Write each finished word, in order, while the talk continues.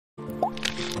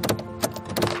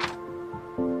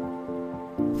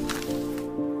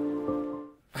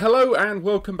Hello and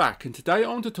welcome back, and today I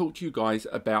want to talk to you guys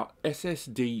about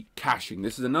SSD caching.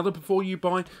 This is another before you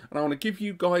buy, and I want to give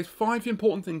you guys 5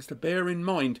 important things to bear in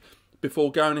mind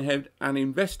before going ahead and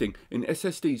investing in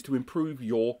SSDs to improve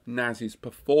your NAS's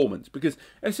performance, because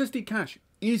SSD cache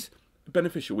is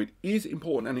beneficial, it is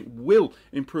important, and it will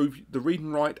improve the read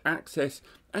and write access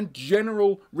and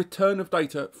general return of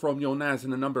data from your NAS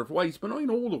in a number of ways, but not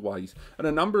in all the ways. And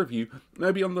a number of you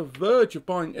may be on the verge of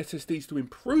buying SSDs to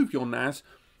improve your NAS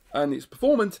and its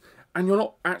performance, and you're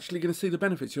not actually going to see the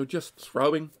benefits. You're just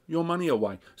throwing your money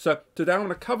away. So today I want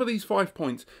to cover these 5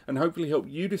 points and hopefully help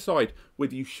you decide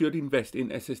whether you should invest in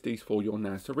SSDs for your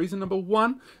NAS. So reason number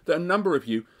 1 that a number of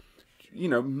you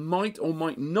might or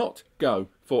might not go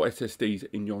for SSDs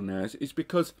in your NAS is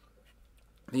because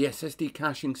the SSD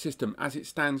caching system as it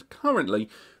stands currently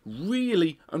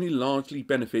really only largely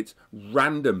benefits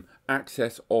random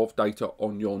access of data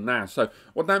on your NAS. So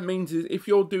what that means is if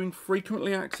you're doing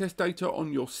frequently accessed data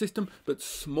on your system, but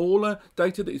smaller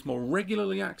data that is more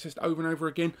regularly accessed over and over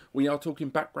again, we are talking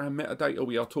background metadata,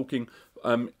 we are talking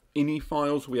ini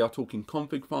files, we are talking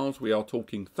config files, we are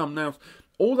talking thumbnails,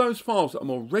 all those files that are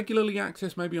more regularly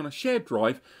accessed maybe on a shared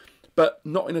drive, but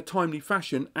not in a timely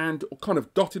fashion and kind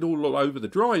of dotted all over the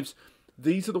drives,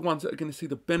 these are the ones that are going to see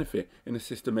the benefit in a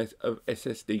system of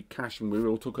SSD caching. We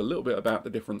will talk a little bit about the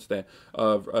difference there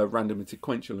of random and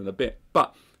sequential in a bit.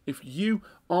 But if you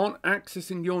aren't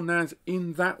accessing your NAS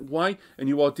in that way and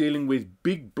you are dealing with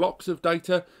big blocks of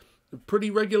data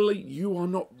pretty regularly, you are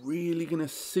not really going to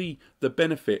see the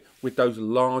benefit with those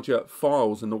larger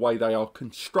files and the way they are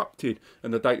constructed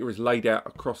and the data is laid out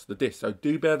across the disk. So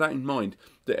do bear that in mind,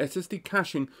 that SSD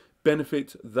caching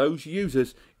benefits those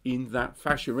users in that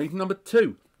fashion. Reason number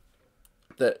 2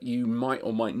 that you might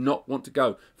or might not want to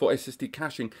go for SSD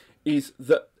caching is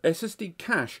that SSD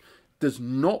cache does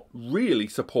not really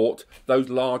support those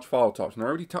large file types. And I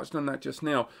already touched on that just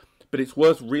now, but it's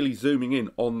worth really zooming in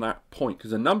on that point,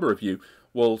 because a number of you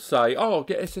will say, oh, I'll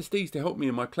get SSDs to help me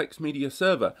in my Plex Media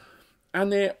server.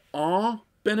 And there are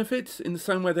benefits in the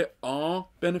same way there are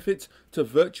benefits to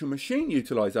virtual machine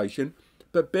utilization.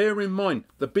 But bear in mind,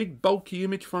 the big bulky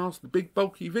image files, the big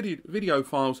bulky video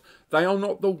files, they are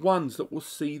not the ones that will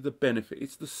see the benefit.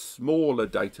 It's the smaller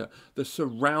data, the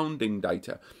surrounding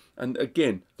data. And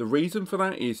again, the reason for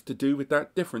that is to do with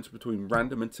that difference between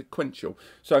random and sequential.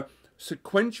 So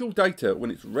sequential data, when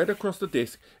it's read across the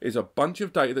disk, is a bunch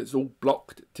of data that's all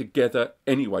blocked together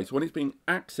anyway. So when it's being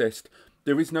accessed,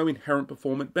 there is no inherent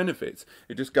performance benefits.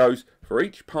 It just goes for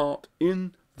each part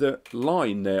in the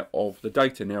line there of the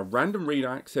data. Now, random read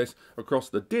access across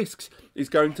the disks is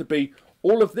going to be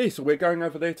all of this. We're going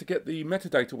over there to get the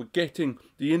metadata, we're getting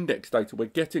the index data, we're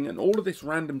getting, and all of this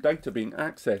random data being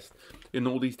accessed in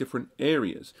all these different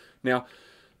areas. Now,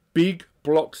 big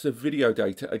blocks of video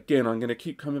data, again, I'm going to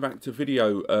keep coming back to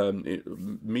video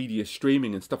media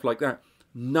streaming and stuff like that.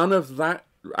 None of that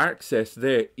access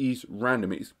there is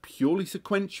random. It's purely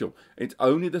sequential. It's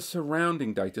only the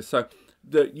surrounding data. So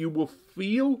that you will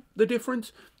feel the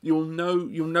difference. You'll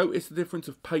notice the difference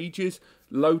of pages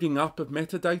loading up of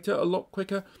metadata a lot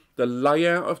quicker. The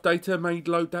layout of data may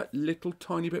load that little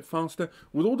tiny bit faster,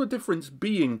 with all the difference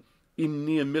being in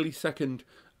near millisecond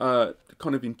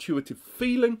kind of intuitive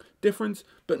feeling difference,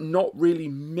 but not really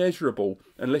measurable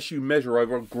unless you measure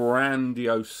over a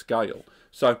grandiose scale.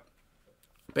 So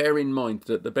bear in mind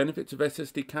that the benefits of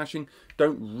SSD caching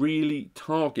don't really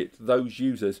target those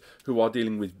users who are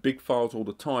dealing with big files all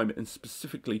the time, and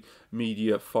specifically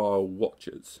media file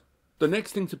watchers. The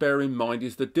next thing to bear in mind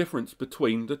is the difference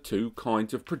between the 2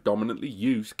 kinds of predominantly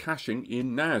used caching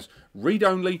in NAS.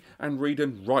 Read-only and read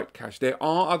and write cache. There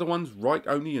are other ones,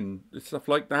 write-only and stuff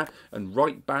like that, and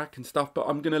write-back and stuff, but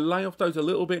I'm going to lay off those a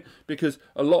little bit because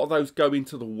a lot of those go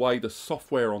into the way the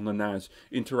software on the NAS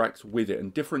interacts with it,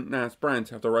 and different NAS brands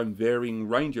have their own varying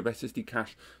range of SSD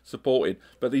cache supported.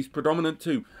 But these predominant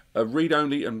 2,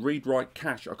 read-only and read-write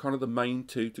cache, are kind of the main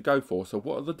 2 to go for. So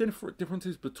what are the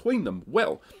differences between them?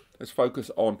 Well, let's focus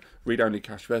on read-only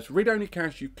cache first. Read-only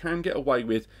cache, you can get away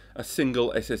with a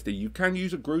single SSD. You can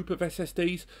use a group of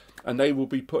SSDs and they will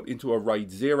be put into a RAID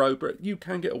 0, but you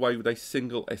can get away with a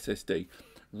single SSD.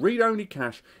 Read-only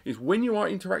cache is when you are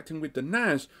interacting with the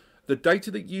NAS, the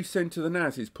data that you send to the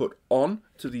NAS is put on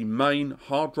to the main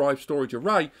hard drive storage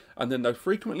array, and then those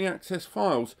frequently accessed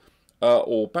files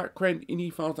or background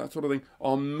ini files, that sort of thing,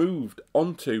 are moved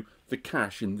onto the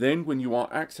cache. And then when you are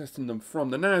accessing them from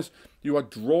the NAS, you are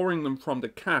drawing them from the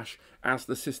cache as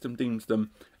the system deems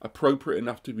them appropriate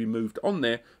enough to be moved on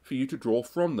there for you to draw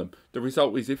from them. The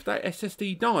result is if that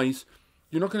SSD dies,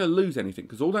 you're not going to lose anything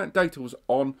because all that data was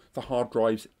on the hard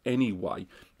drives anyway.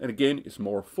 And again, it's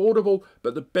more affordable,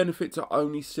 but the benefits are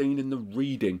only seen in the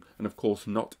reading and of course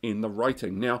not in the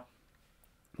writing. Now,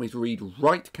 with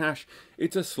read-write cache,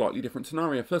 it's a slightly different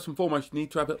scenario. First and foremost, you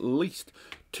need to have at least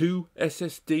 2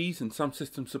 SSDs, and some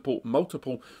systems support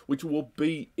multiple, which will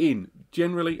be in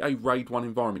generally a RAID 1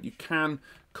 environment. You can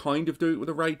kind of do it with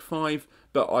a RAID 5,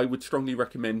 but I would strongly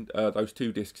recommend those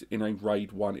 2 disks in a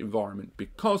RAID 1 environment,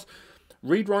 because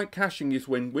read-write caching is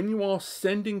when you are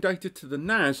sending data to the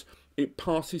NAS, it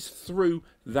passes through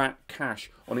that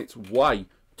cache on its way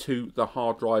to the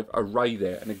hard drive array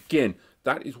there. And again,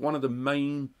 that is one of the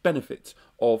main benefits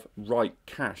of write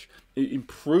cache. It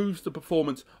improves the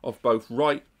performance of both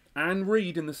write and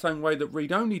read in the same way that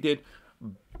read only did,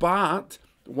 but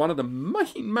one of the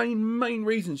main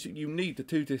reasons you need the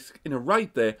 2 disks in a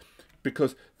RAID there,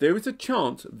 because there is a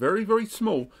chance, very, very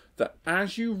small, that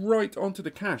as you write onto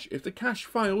the cache, if the cache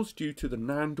fails due to the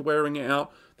NAND wearing it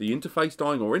out, the interface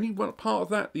dying, or any part of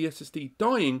that, the SSD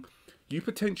dying, you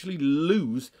potentially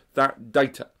lose that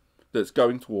data that's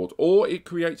going towards, or it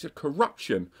creates a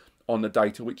corruption on the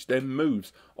data which then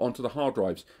moves onto the hard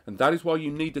drives. And that is why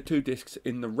you need the 2 disks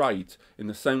in the RAIDs, in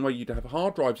the same way you'd have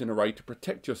hard drives in a RAID to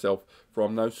protect yourself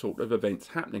from those sort of events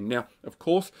happening. Now, of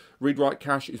course, read-write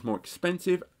cache is more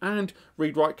expensive, and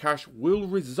read-write cache will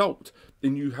result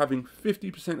in you having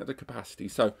 50% of the capacity.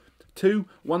 So 2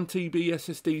 1 TB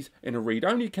SSDs in a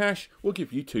read-only cache will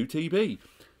give you 2 TB.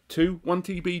 2 1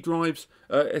 TB drives,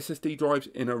 SSD drives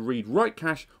in a read-write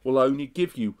cache will only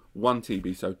give you 1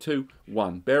 TB, so 2,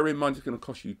 1. Bear in mind it's going to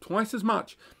cost you twice as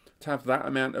much to have that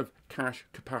amount of cache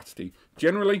capacity.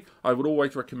 Generally, I would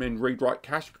always recommend read-write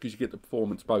cache because you get the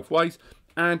performance both ways,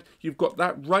 and you've got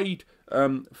that RAID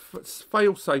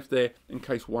fail-safe there in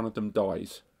case one of them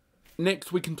dies.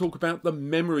 Next, we can talk about the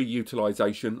memory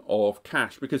utilization of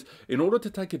cache, because in order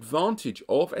to take advantage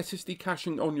of SSD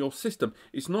caching on your system,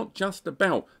 it's not just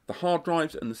about the hard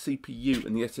drives and the CPU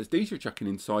and the SSDs you're chucking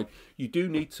inside. You do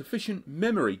need sufficient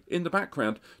memory in the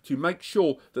background to make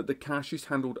sure that the cache is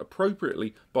handled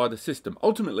appropriately by the system.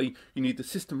 Ultimately, you need the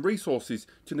system resources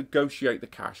to negotiate the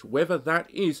cache, whether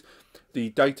that is the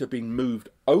data being moved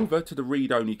over to the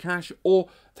read-only cache or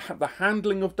the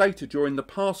handling of data during the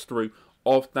pass-through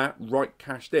of that write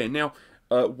cache there. Now,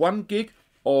 1 gig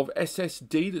of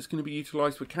SSD that's going to be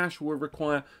utilized for cache will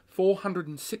require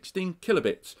 416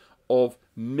 kilobits of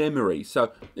memory.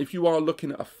 So if you are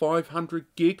looking at a 500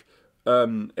 gig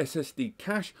SSD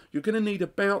cache, you're going to need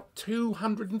about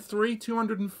 203,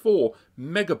 204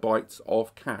 megabytes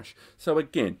of cache. So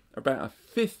again, about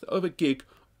 1/5 of a gig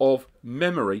of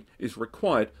memory is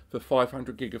required for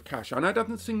 500 gig of cache. I know it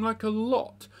doesn't seem like a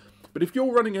lot, but if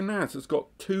you're running a NAS that's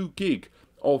got 2 gig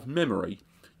of memory,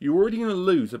 you're already going to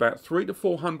lose about 300 to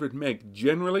 400 meg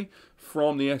generally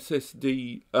from the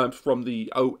SSD, from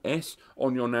the OS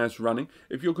on your NAS running.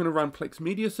 If you're going to run Plex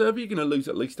Media Server, you're going to lose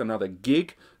at least another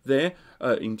gig there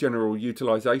in general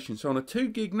utilization. So on a 2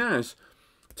 gig NAS,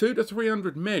 200 to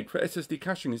 300 meg for SSD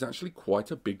caching is actually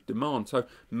quite a big demand. So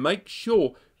make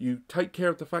sure you take care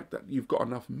of the fact that you've got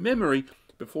enough memory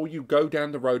before you go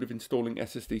down the road of installing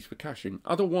SSDs for caching.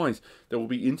 Otherwise, there will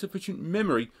be insufficient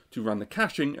memory to run the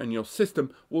caching and your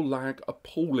system will lag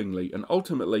appallingly, and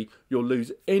ultimately you'll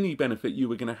lose any benefit you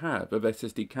were going to have of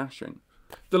SSD caching.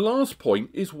 The last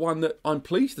point is one that I'm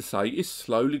pleased to say is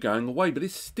slowly going away, but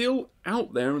it's still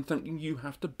out there and something you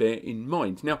have to bear in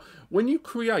mind. Now, when you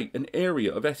create an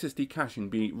area of SSD caching,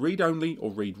 be it read-only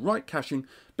or read-write caching,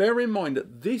 bear in mind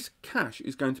that this cache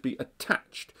is going to be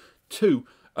attached to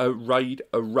a RAID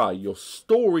array, your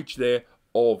storage there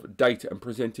of data, and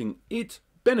presenting its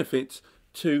benefits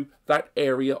to that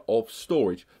area of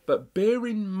storage. But bear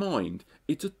in mind,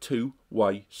 it's a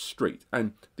two-way street,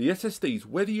 and the SSDs,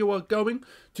 whether you are going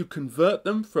to convert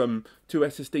them from 2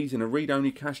 SSDs in a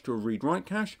read-only cache to a read-write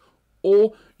cache,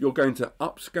 or you're going to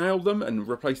upscale them and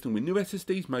replace them with new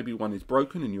SSDs, maybe one is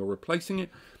broken and you're replacing it,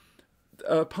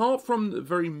 apart from the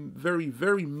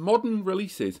very modern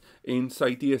releases in,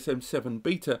 say, DSM-7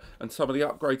 beta and some of the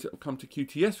upgrades that have come to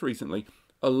QTS recently,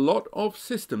 a lot of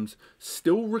systems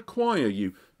still require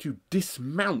you to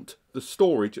dismount the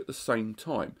storage at the same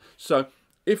time. So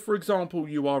if, for example,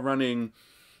 you are running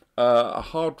a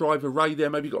hard drive array there,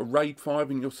 maybe you've got a RAID 5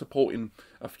 and you're supporting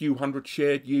a few hundred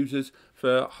shared users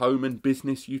for home and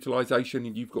business utilization,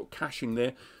 and you've got caching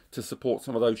there to support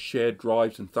some of those shared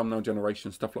drives and thumbnail generation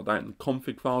and stuff like that, and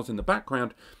config files in the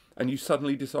background, and you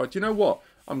suddenly decide, you know what,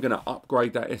 I'm going to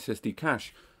upgrade that SSD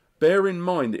cache. Bear in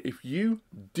mind that if you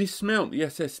dismount the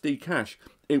SSD cache,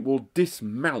 it will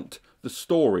dismount the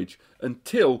storage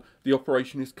until the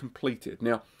operation is completed.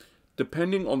 Now,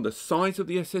 depending on the size of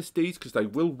the SSDs, because they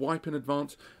will wipe in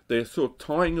advance, the sort of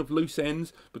tying of loose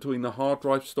ends between the hard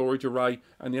drive storage array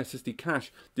and the SSD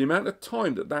cache, the amount of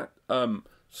time that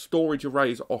storage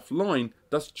array is offline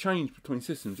does change between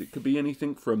systems. It could be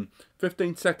anything from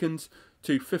 15 seconds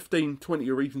to 15, 20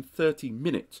 or even 30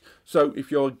 minutes. So if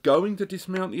you're going to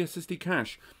dismount the SSD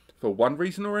cache for one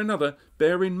reason or another,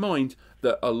 bear in mind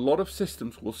that a lot of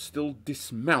systems will still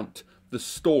dismount the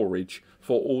storage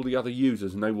for all the other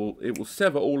users, and it will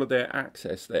sever all of their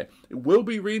access there. It will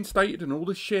be reinstated, and all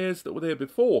the shares that were there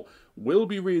before will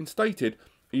be reinstated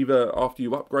either after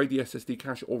you upgrade the SSD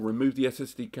cache or remove the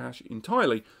SSD cache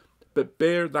entirely. But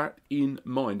bear that in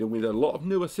mind. And with a lot of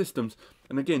newer systems,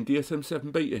 and again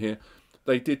DSM-7 beta here,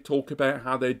 they did talk about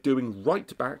how they're doing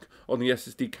write back on the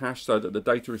SSD cache so that the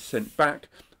data is sent back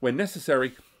when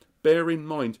necessary. Bear in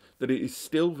mind that it is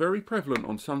still very prevalent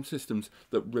on some systems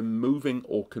that removing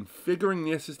or configuring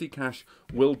the SSD cache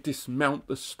will dismount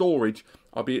the storage,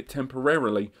 albeit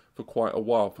temporarily, for quite a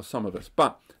while for some of us.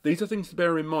 But these are things to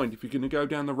bear in mind if you're going to go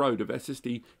down the road of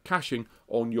SSD caching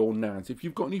on your NAS. If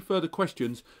you've got any further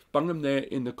questions, bung them there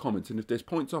in the comments. And if there's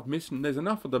points I've missed and there's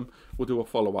enough of them, we'll do a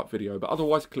follow-up video. But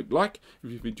otherwise, click like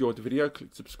if you've enjoyed the video,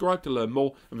 click subscribe to learn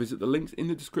more, and visit the links in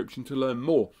the description to learn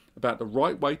more about the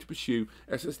right way to pursue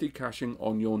SSD caching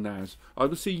on your NAS. I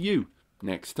will see you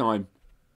next time.